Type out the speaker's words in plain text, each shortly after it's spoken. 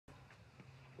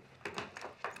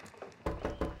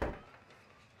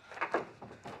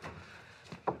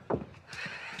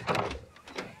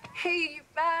Hey, you're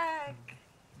back.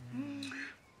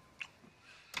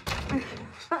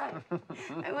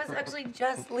 I was actually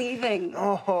just leaving.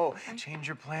 Oh, change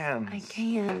your plans. I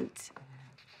can't.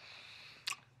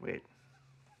 Wait,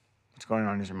 what's going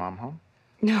on? Is your mom home?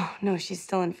 No, she's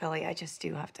still in Philly. I just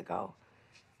do have to go.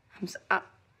 I'm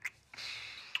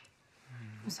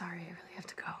sorry, I really have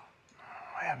to go.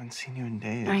 I haven't seen you in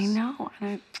days. I know,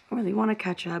 and I really want to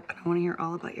catch up, and I want to hear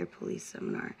all about your police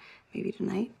seminar. Maybe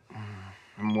tonight?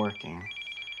 I'm working.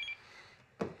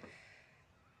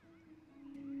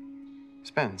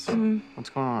 Spence, what's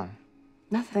going on?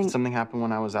 Nothing. Did something happen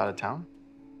when I was out of town?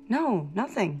 No,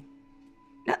 nothing.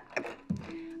 No,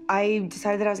 I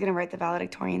decided that I was going to write the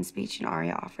valedictorian speech, and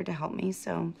Aria offered to help me,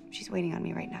 so she's waiting on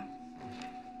me right now.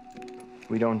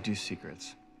 We don't do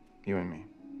secrets, you and me.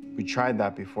 We tried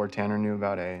that before Tanner knew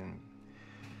about A, and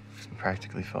it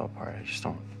practically fell apart. I just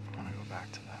don't want to go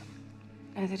back to that.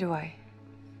 Neither do I.